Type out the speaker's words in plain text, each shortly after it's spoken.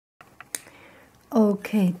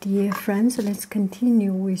Okay, dear friends, let's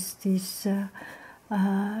continue with this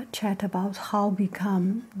chat about how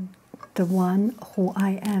become the one who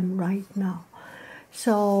I am right now.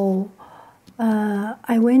 So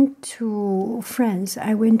I went to France.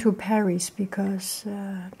 I went to Paris because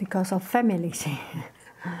of family thing.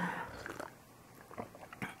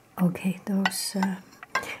 Okay, those.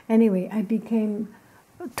 Anyway, I became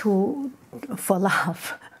for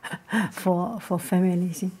love, for family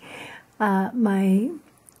thing. My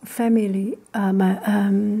family,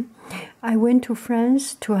 I went to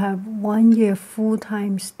France to have 1 year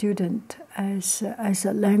full-time student as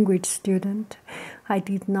a language student. I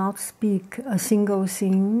did not speak a single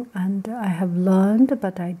thing, and I have learned,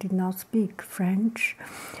 but I did not speak French.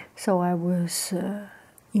 So I was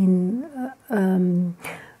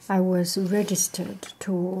I was registered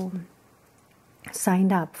to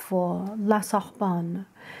sign up for La Sorbonne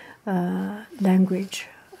language.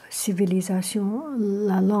 Civilisation,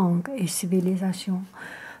 la langue et civilisation,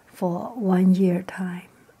 for 1 year time.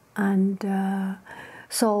 And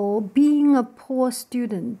so being a poor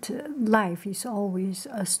student, life is always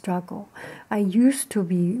a struggle. I used to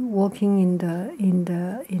be working in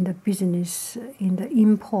the business, in the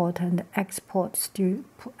import and export.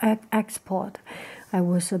 I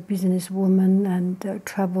was a businesswoman and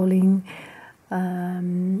traveling,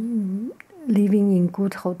 living in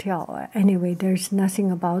good hotel. Anyway, there's nothing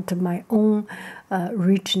about my own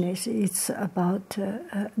richness. It's about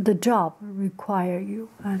the job require you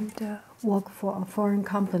and work for a foreign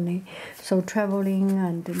company. So traveling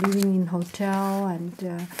and living in hotel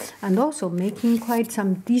and also making quite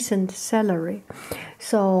some decent salary.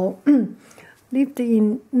 So lived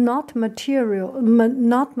in not material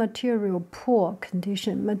poor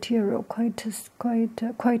condition, material quite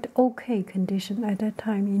okay condition at that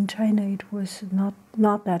time. In China, it was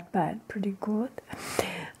not that bad, pretty good.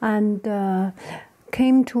 And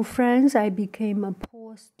came to France. I became a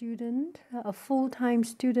poor student, a full-time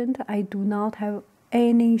student. I do not have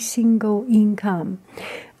any single income.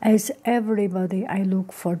 As everybody, I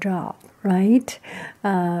look for job. Right,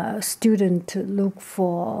 student look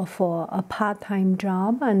for a part-time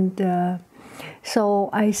job, and so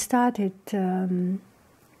I started the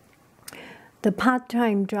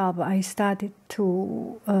part-time job. I started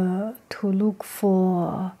to look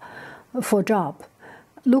for job,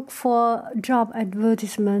 look for job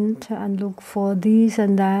advertisement, and look for this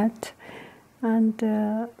and that, and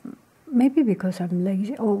maybe because I'm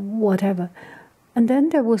lazy or whatever. And then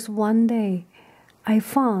there was one day I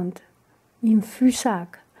found. In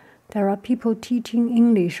Fusac, there are people teaching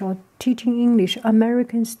English or teaching English,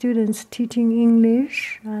 American students teaching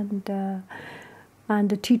English and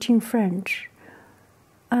teaching French.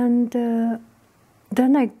 And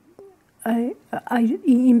then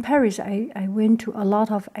in Paris, I went to a lot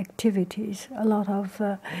of activities, a lot of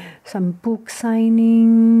some book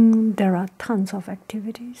signing. There are tons of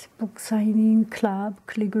activities, book signing club,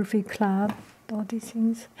 calligraphy club, all these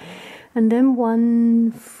things. And then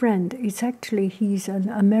one friend, he's an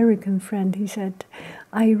American friend, he said,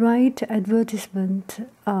 I write advertisement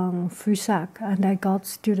on Fusac and I got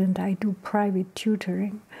student, I do private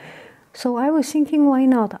tutoring. So I was thinking, why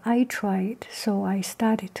not? I tried. So I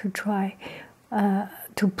started to try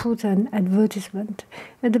to put an advertisement.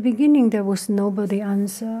 At the beginning, there was nobody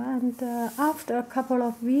answer. And after a couple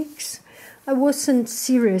of weeks, I wasn't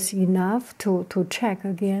serious enough to check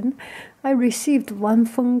again. I received one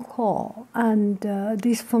phone call, and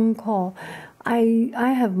this phone call, I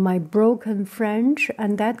have my broken French,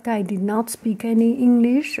 and that guy did not speak any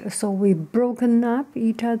English, so we broken up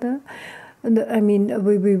each other. I mean,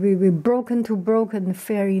 we broken to broken,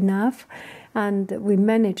 fair enough, and we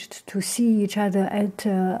managed to see each other at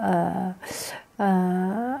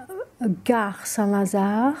Gare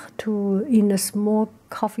Saint-Lazare in a small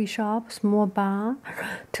coffee shop, small bar,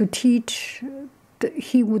 to teach.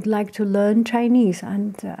 He would like to learn Chinese,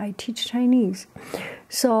 and I teach Chinese.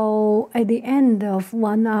 So at the end of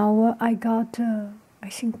 1 hour, I got, I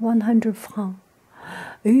think, 100 francs.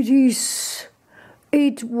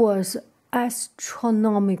 It was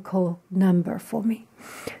astronomical number for me.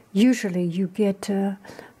 Usually you get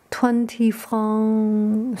 20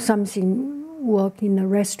 francs something, work in a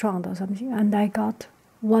restaurant or something, and I got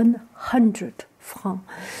 100 francs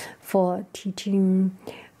for teaching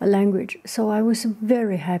a language. So I was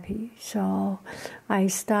very happy. So I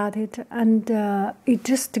started, and it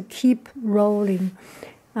just keep rolling,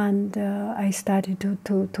 and I started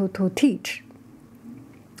to teach.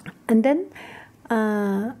 And then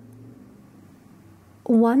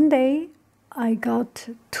one day I got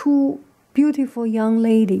two beautiful young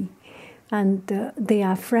lady, and they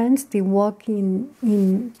are friends. They work in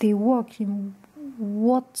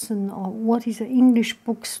Watson, or what is an English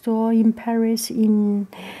bookstore in Paris,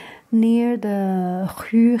 near the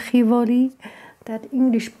Rue Rivoli. That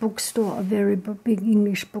English bookstore, a very big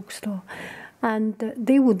English bookstore, and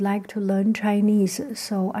they would like to learn Chinese.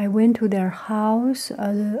 So I went to their house,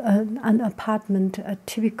 an apartment, a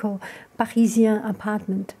typical Parisian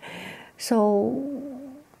apartment. So,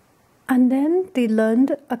 and then they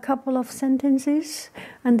learned a couple of sentences,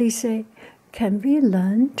 and they say, "Can we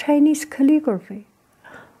learn Chinese calligraphy?"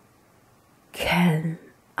 Can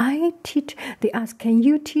I teach? They asked, "Can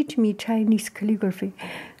you teach me Chinese calligraphy?"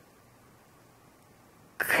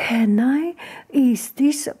 Can I? Is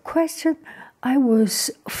this a question? I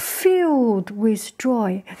was filled with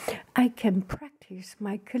joy. I can practice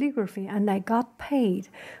my calligraphy, and I got paid.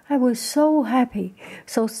 I was so happy.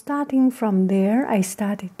 So starting from there, I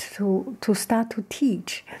started to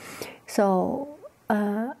teach. So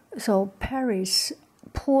Paris,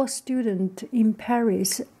 poor student in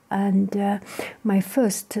Paris, and my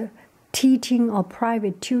first teaching or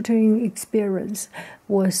private tutoring experience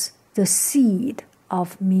was the seed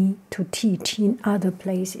of me to teach in other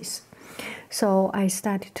places. So I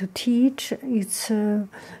started to teach. It's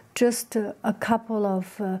just a couple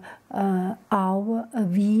of hours a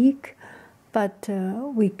week, but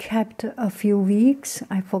we kept a few weeks.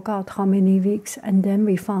 I forgot how many weeks, and then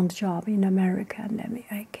we found a job in America, and then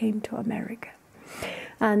I came to America.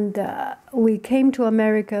 And we came to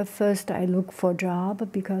America. First, I looked for a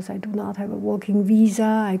job because I do not have a working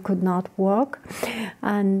visa. I could not work.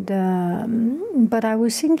 And but I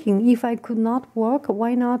was thinking, if I could not work,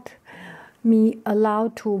 why not me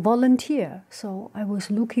allowed to volunteer? So I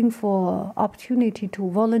was looking for opportunity to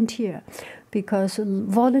volunteer, because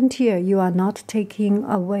volunteer, you are not taking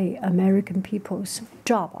away American people's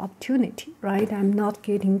job opportunity, right? I'm not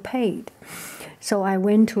getting paid. So I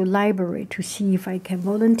went to library to see if I can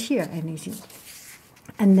volunteer anything.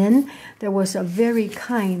 And then there was a very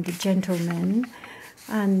kind gentleman,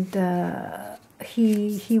 and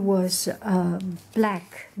he was a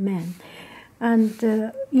black man. And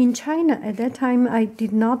in China at that time, I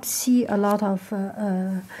did not see a lot of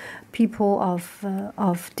people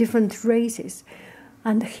of different races,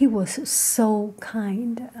 and he was so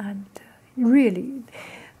kind and really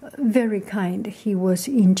very kind. He was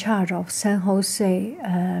in charge of San Jose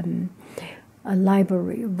a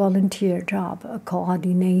library volunteer job, a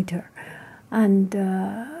coordinator, and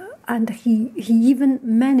he even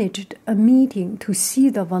managed a meeting to see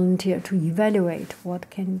the volunteer, to evaluate what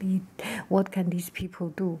can these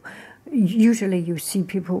people do. Usually you see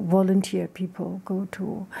people, volunteer people, go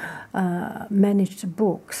to manage the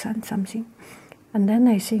books and something. And then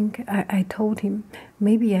I think I told him,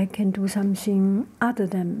 maybe I can do something other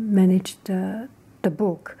than manage the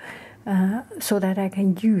book, so that I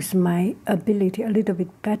can use my ability a little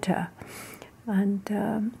bit better.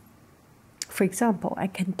 And for example, I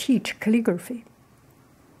can teach calligraphy.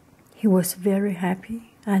 He was very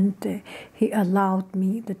happy, and he allowed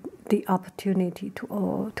me the opportunity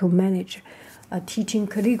to manage teaching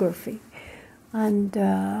calligraphy. And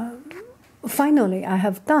finally, I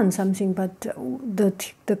have done something, but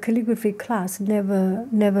the calligraphy class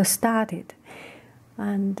never started,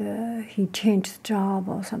 and he changed job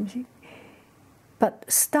or something. But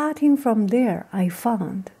starting from there, I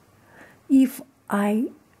found if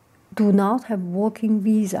I do not have working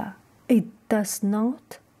visa, it does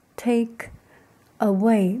not take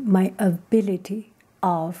away my ability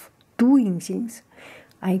of doing things.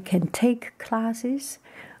 I can take classes.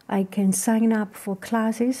 I can sign up for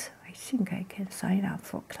classes. I think I can sign up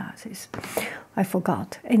for classes. I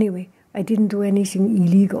forgot. Anyway, I didn't do anything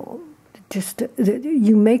illegal. Just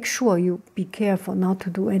you make sure you be careful not to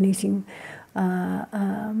do anything,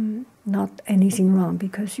 not anything wrong,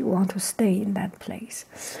 because you want to stay in that place.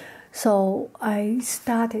 So I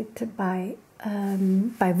started by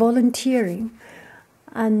volunteering,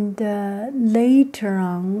 and later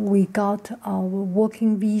on we got our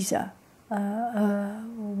working visa.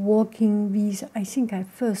 Working visa. I think I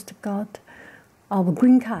first got our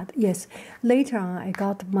green card. Yes, later on I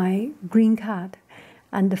got my green card,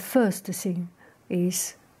 and the first thing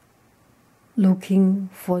is looking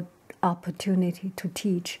for opportunity to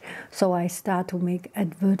teach. So I start to make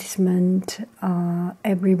advertisement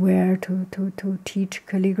everywhere to teach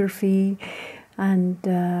calligraphy.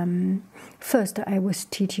 And first I was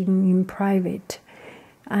teaching in private,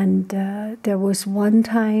 and there was one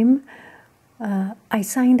time I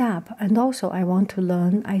signed up, and also I want to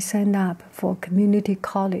learn. I signed up for community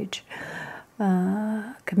college,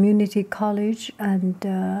 and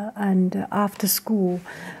after school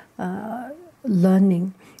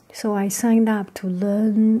learning. So I signed up to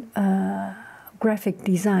learn graphic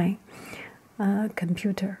design,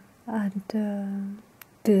 computer, and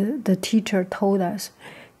the teacher told us,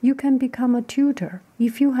 you can become a tutor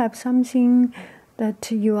if you have something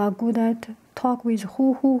that you are good at. Talk with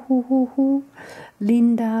who,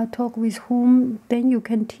 Linda, talk with whom, then you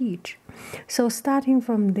can teach. So starting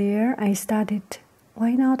from there, I started,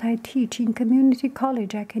 why not I teach in community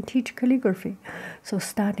college? I can teach calligraphy. So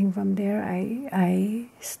starting from there, I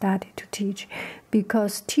started to teach,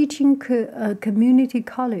 because teaching community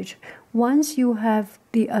college, once you have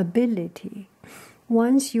the ability,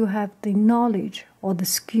 once you have the knowledge or the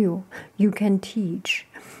skill, you can teach.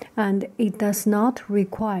 And it does not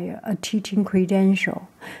require a teaching credential.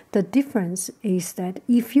 The difference is that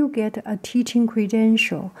if you get a teaching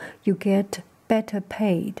credential, you get better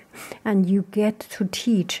paid, and you get to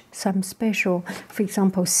teach some special, for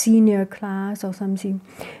example, senior class or something.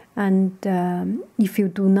 And if you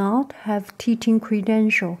do not have teaching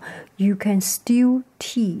credential, you can still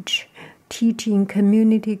teach in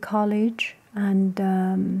community college, and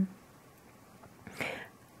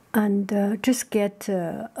just get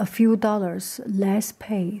a few dollars less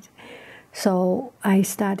paid. So I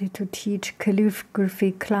started to teach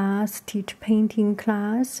calligraphy class, teach painting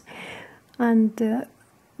class, and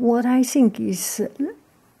what I think is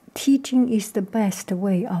teaching is the best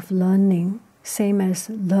way of learning, same as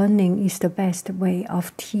learning is the best way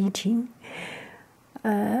of teaching.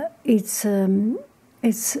 It's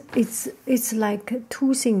like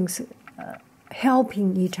two things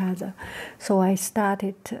helping each other. So I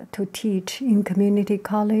started to teach in community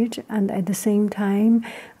college, and at the same time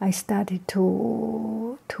I started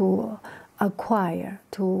to acquire,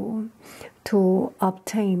 to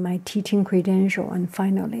obtain my teaching credential, and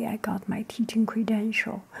finally I got my teaching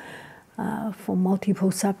credential for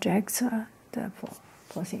multiple subjects,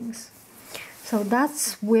 for things. So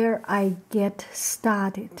that's where I get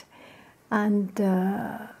started, and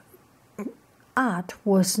art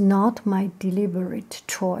was not my deliberate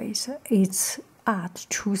choice. It's art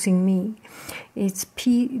choosing me. It's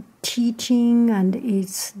teaching, and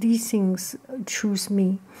it's these things choose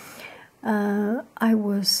me. I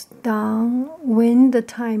was down when the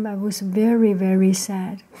time I was very, very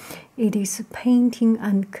sad. It is painting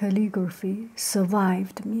and calligraphy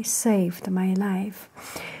survived me, saved my life.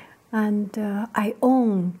 And I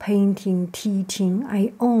own painting, teaching,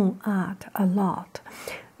 I own art a lot.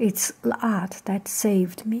 It's art that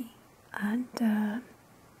saved me, and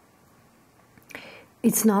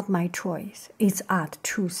it's not my choice. It's art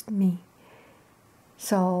chose me.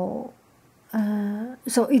 So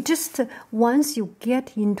it just, once you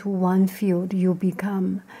get into one field,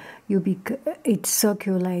 it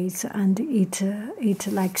circulates, and it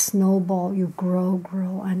like snowball. You grow,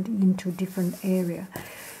 and into different area.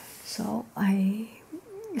 So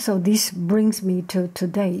this brings me to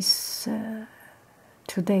today's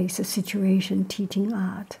situation, teaching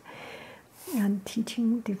art and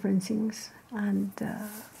teaching different things. And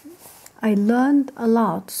I learned a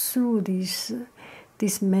lot through these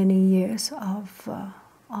many years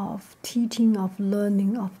of teaching, of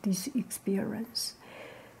learning, of this experience.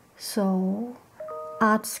 So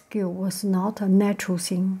art skill was not a natural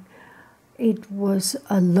thing. It was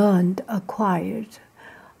a learned, acquired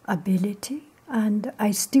ability. And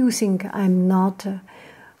I still think I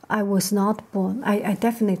was not born. I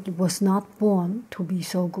definitely was not born to be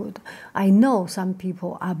so good. I know some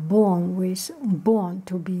people are born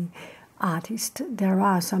to be artists. There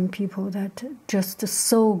are some people that just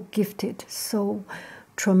so gifted, so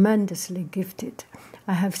tremendously gifted.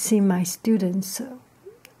 I have seen my students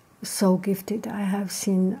so gifted. I have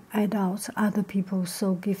seen adults, other people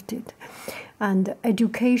so gifted. And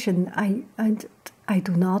education, I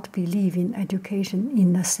do not believe in education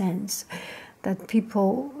in a sense that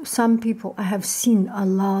some people, I have seen a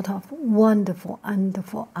lot of wonderful,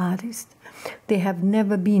 wonderful artists. They have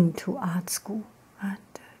never been to art school, and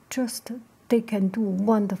just they can do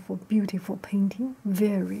wonderful, beautiful painting,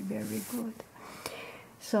 very, very good.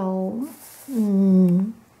 So,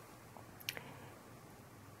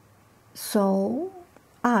 so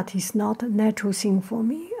art is not a natural thing for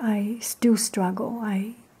me. I still struggle.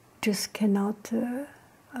 I just cannot.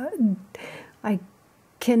 I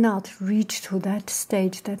cannot reach to that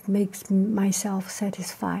stage that makes myself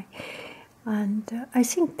satisfied. And I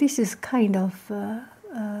think this is kind of,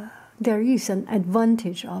 there is an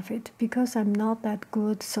advantage of it, because I'm not that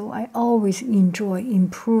good, so I always enjoy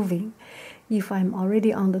improving. If I'm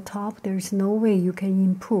already on the top, there is no way you can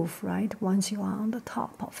improve, right, once you are on the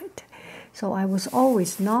top of it. So I was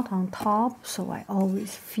always not on top, so I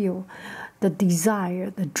always feel the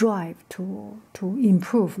desire, the drive to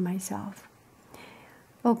improve myself.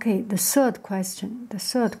 Okay, the third question. The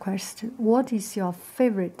third question. What is your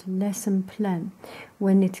favorite lesson plan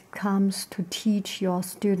when it comes to teach your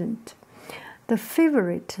student? The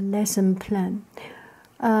favorite lesson plan.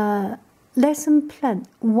 Lesson plan,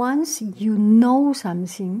 once you know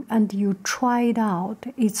something and you try it out,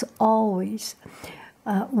 it's always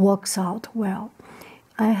works out well.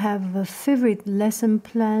 I have a favorite lesson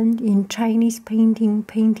plan in Chinese painting,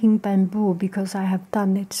 painting bamboo, because I have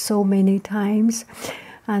done it so many times.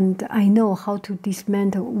 And I know how to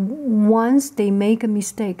dismantle. Once they make a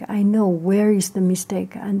mistake, I know where is the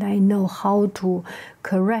mistake, and I know how to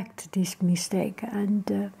correct this mistake.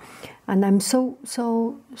 And I'm so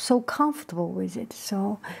comfortable with it.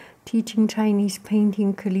 So, teaching Chinese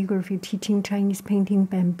painting, calligraphy, teaching Chinese painting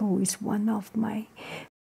bamboo is one of my